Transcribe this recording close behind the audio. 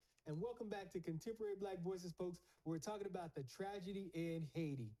and welcome back to Contemporary Black Voices, folks. We're talking about the tragedy in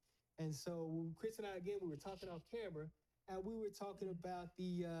Haiti. And so, Chris and I, again, we were talking off camera, and we were talking about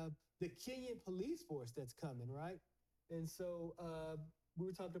the Kenyan police force that's coming, right? And so we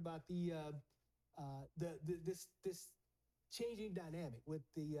were talking about this changing dynamic with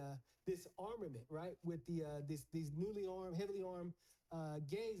this armament, right? With these newly armed, heavily armed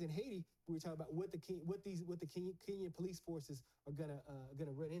gangs in Haiti. We were talking about what the Kenyan police forces are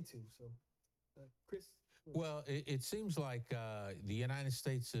gonna run into. So, Chris. Well, it seems like the United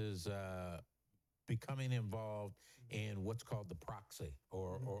States is becoming involved in what's called the proxy,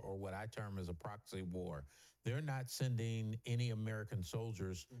 or what I term as a proxy war. They're not sending any American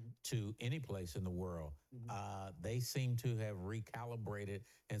soldiers to any place in the world. They seem to have recalibrated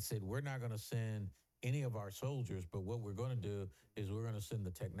and said, we're not going to send any of our soldiers, but what we're going to do is we're going to send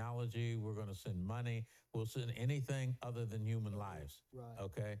the technology, we're going to send money, we'll send anything other than human lives. Right.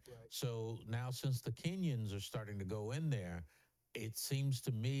 Okay. Right. So now, since the Kenyans are starting to go in there, it seems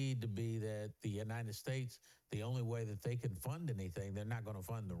to me to be that the United States, the only way that they can fund anything, they're not going to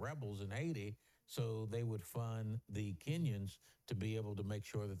fund the rebels in Haiti. So they would fund the Kenyans to be able to make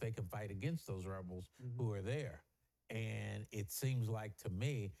sure that they can fight against those rebels who are there. And it seems like to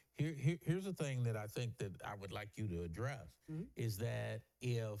me, here's the thing that I think that I would like you to address is that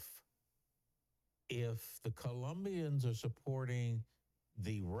if the Colombians are supporting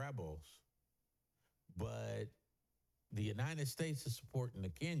the rebels, but the United States is supporting the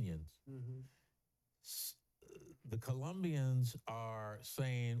Kenyans, the Colombians are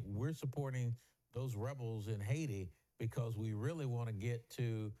saying we're supporting those rebels in Haiti because we really want to get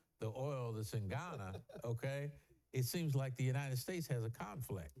to the oil that's in Ghana, okay? It seems like the United States has a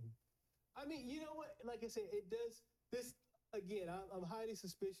conflict. I mean, you know what? Like I said, it does this again. I'm highly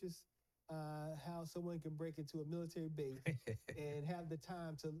suspicious how someone can break into a military base and have the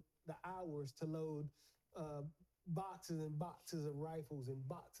hours to load boxes and boxes of rifles and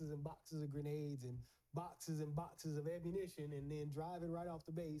boxes of grenades and boxes of ammunition, and then drive it right off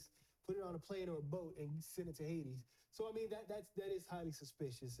the base, put it on a plane or a boat, and send it to Haiti. So I mean that is highly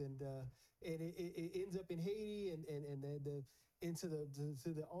suspicious, and it ends up in Haiti and the into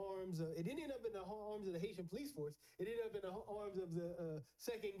the arms. It didn't end up in the arms of the Haitian police force. It ended up in the arms of the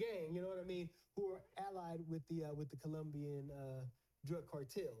second gang. You know what I mean? Who are allied with the Colombian drug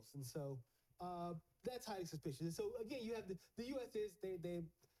cartels, and so that's highly suspicious. And so again, you have the U.S. is they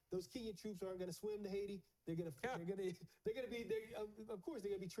those Kenyan troops aren't going to swim to Haiti. They're going to of course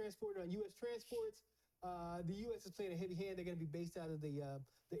they're going to be transported on U.S. transports. The U.S. is playing a heavy hand. They're going to be based out of the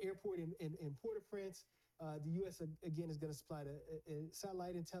airport in Port-au-Prince. The U.S. again is going to supply the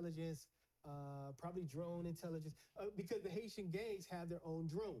satellite intelligence, probably drone intelligence, because the Haitian gangs have their own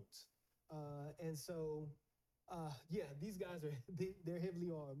drones, and so yeah, these guys are they're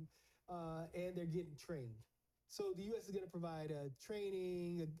heavily armed and they're getting trained. So the U.S. is going to provide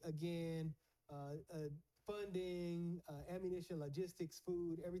training again, funding, ammunition, logistics,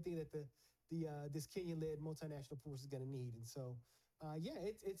 food, everything that this Kenyan-led multinational force is going to need. And so, yeah,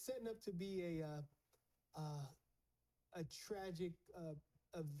 it's setting up to be a tragic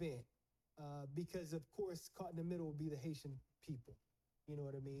event because, of course, caught in the middle will be the Haitian people. You know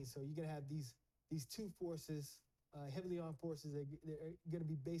what I mean? So you're going to have these two forces, heavily armed forces, they're going to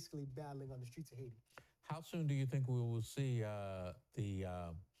be basically battling on the streets of Haiti. How soon do you think we will see the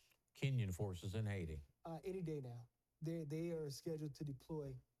Kenyan forces in Haiti? Any day now. They are scheduled to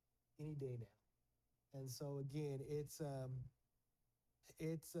deploy any day now. And so again, it's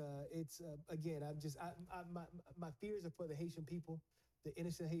again, my fears are for the Haitian people, the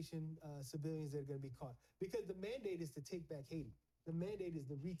innocent Haitian civilians that are going to be caught, because the mandate is to take back Haiti. The mandate is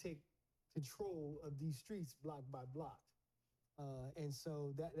to retake control of these streets block by block. And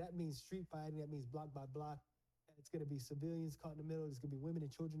so that means street fighting, that means block by block. It's going to be civilians caught in the middle. There's going to be women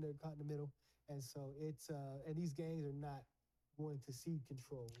and children that are caught in the middle. And so and these gangs are not going to cede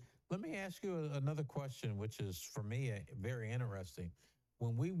control. Let me ask you another question, which is for me very interesting.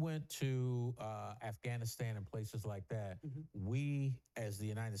 When we went to Afghanistan and places like that, we, as the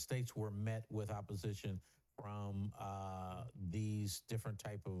United States, were met with opposition from these different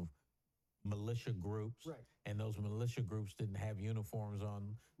type of militia groups, right. And those militia groups didn't have uniforms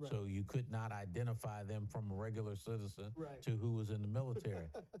on, right. So you could not identify them from a regular citizen, right. To who was in the military.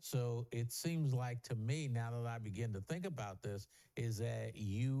 So it seems like to me, now that I begin to think about this, is that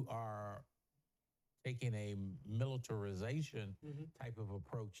you are taking a militarization type of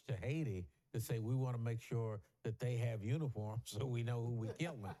approach to Haiti to say we want to make sure that they have uniforms so we know who we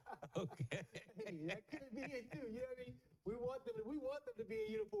killing. Okay. Hey, that could be it too. You know what I mean? We want them to be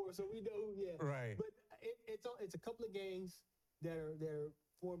in uniform so we know who. Yeah. Right. But it's a couple of gangs that are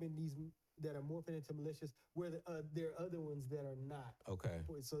forming these that are morphing into militias, where there are other ones that are not. Okay.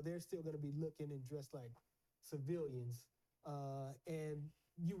 So they're still going to be looking and dressed like civilians. And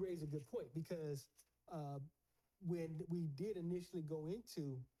you raise a good point because when we did initially go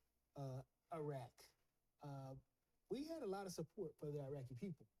into Iraq, uh, we had a lot of support for the Iraqi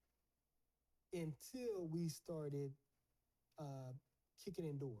people until we started uh, kicking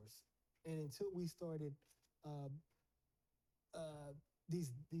in doors, and until we started uh, uh,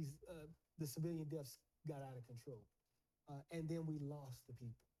 the civilian deaths got out of control, and then we lost the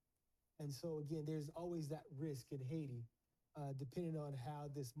people. And so again, there's always that risk in Haiti, depending on how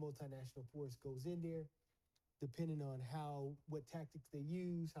this multinational force goes in there, depending on what tactics they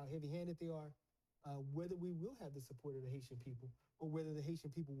use, how heavy-handed they are, whether we will have the support of the Haitian people, or whether the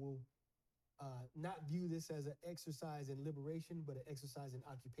Haitian people will not view this as an exercise in liberation, but an exercise in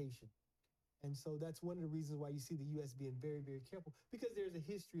occupation. And so that's one of the reasons why you see the U.S. being very, very careful, because there's a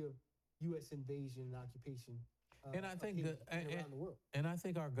history of U.S. invasion and occupation And I think around the world. and I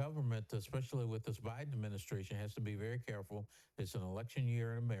think our government, especially with this Biden administration, has to be very careful. It's an election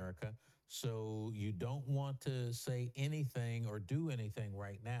year in America, so you don't want to say anything or do anything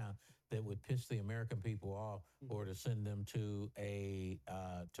right now that would piss the American people off, or to send them to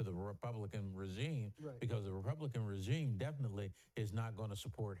to the Republican regime, Right. because the Republican regime definitely is not going to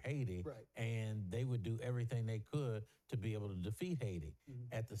support Haiti, Right. and they would do everything they could to be able to defeat Haiti.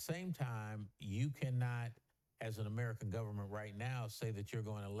 At the same time, you cannot, as an American government right now, say that you're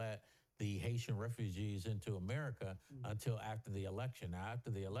going to let the Haitian refugees into America until after the election. Now, after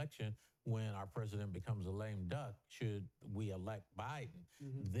the election, when our president becomes a lame duck, should we elect Biden,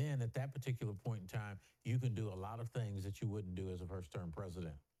 then at that particular point in time, you can do a lot of things that you wouldn't do as a first-term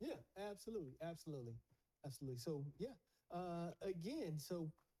president. Yeah, absolutely, absolutely, absolutely. So yeah, again,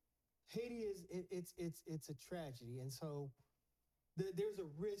 so Haiti it's a tragedy, and so there's a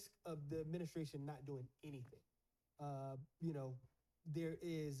risk of the administration not doing anything. You know, there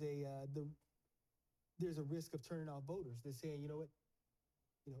is there's a risk of turning off voters. They're saying, you know what,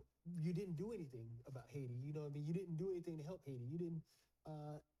 you didn't do anything about Haiti. You know what I mean? You didn't do anything to help Haiti. You didn't.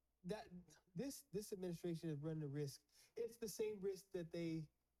 That this administration is running a risk. It's the same risk that they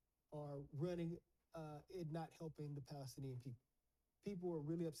are running in not helping the Palestinian people. People are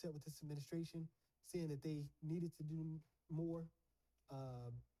really upset with this administration, saying that they needed to do more.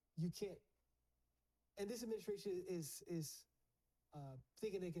 You can't. And this administration is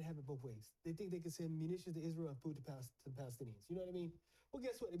thinking they can have it both ways. They think they can send munitions to Israel and food to the Palestinians. You know what I mean? Well,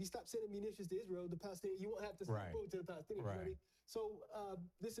 guess what? If you stop sending munitions to Israel, the Palestinians, you won't have to send food to the Palestinians. Right. You know what I mean? So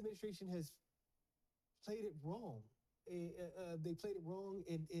this administration has played it wrong. They played it wrong,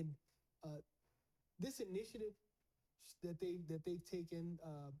 and this initiative that they've taken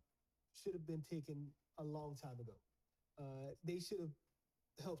should have been taken a long time ago. They should have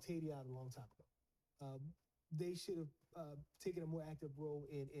helped Haiti out a long time ago. They should have taken a more active role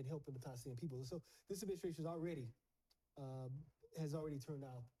in helping the Palestinian people. So this administration has already turned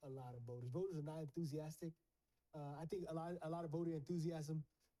out a lot of voters. Voters are not enthusiastic. I think a lot of voter enthusiasm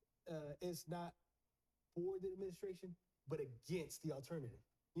is not for the administration, but against the alternative.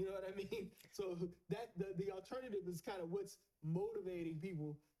 You know what I mean? So that the alternative is kind of what's motivating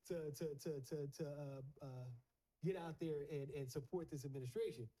people to get out there and support this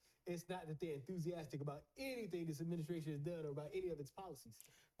administration. It's not that they're enthusiastic about anything this administration has done or about any of its policies.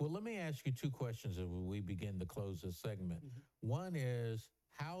 Well, let me ask you two questions as we begin to close this segment. One is,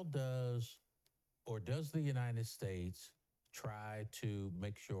 how does the United States try to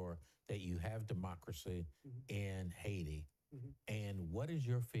make sure that you have democracy in Haiti? And what is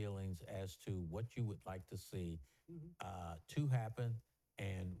your feelings as to what you would like to see to happen,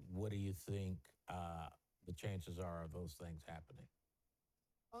 and what do you think the chances are of those things happening?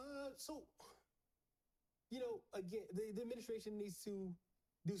 So, again, the administration needs to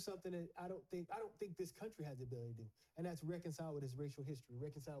do something that I don't think this country has the ability to do, and that's reconcile with its racial history,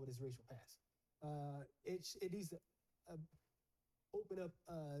 reconcile with its racial past. It needs to open up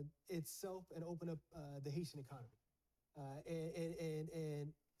itself and open up the Haitian economy,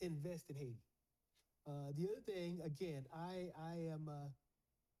 and invest in Haiti. The other thing, again, I'm a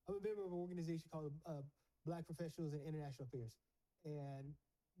member of an organization called Black Professionals in International Affairs, and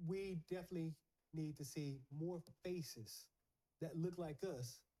we definitely need to see more faces that look like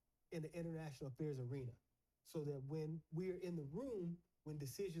us in the international affairs arena, so that when we are in the room, when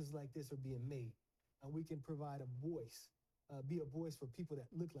decisions like this are being made, we can provide a voice, be a voice for people that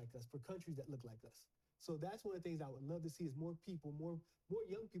look like us, for countries that look like us. So that's one of the things I would love to see, is more people, more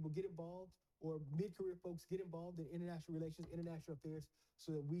young people get involved, or mid-career folks get involved in international relations, international affairs,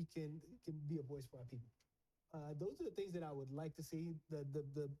 so that we can be a voice for our people. Those are the things that I would like to see.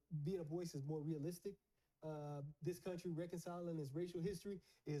 The being a voice is more realistic. This country reconciling its racial history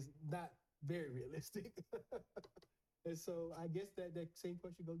is not very realistic. And so I guess that same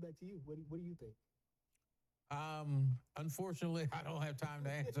question goes back to you. What do you think? Unfortunately, I don't have time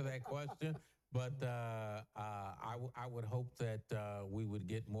to answer that question, but I would hope that we would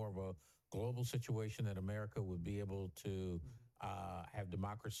get more of a global situation, that America would be able to have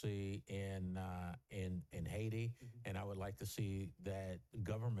democracy in Haiti, and I would like to see that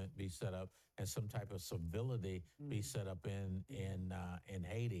government be set up and some type of civility be set up in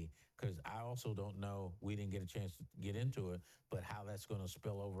Haiti. Because I also don't know, we didn't get a chance to get into it, but how that's going to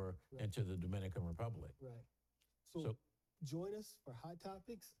spill over into the Dominican Republic. Right. So join us for Hot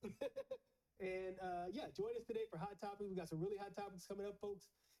Topics. And yeah, join us today for Hot Topics. We got some really hot topics coming up, folks.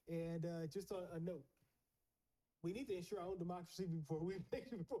 And just on a note, we need to ensure our own democracy before we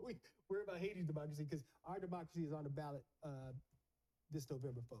worry about Haiti's democracy, because our democracy is on the ballot this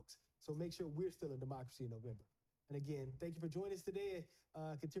November, folks. So make sure we're still a democracy in November. And again, thank you for joining us today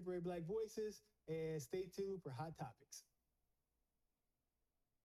at Contemporary Black Voices, and stay tuned for Hot Topics.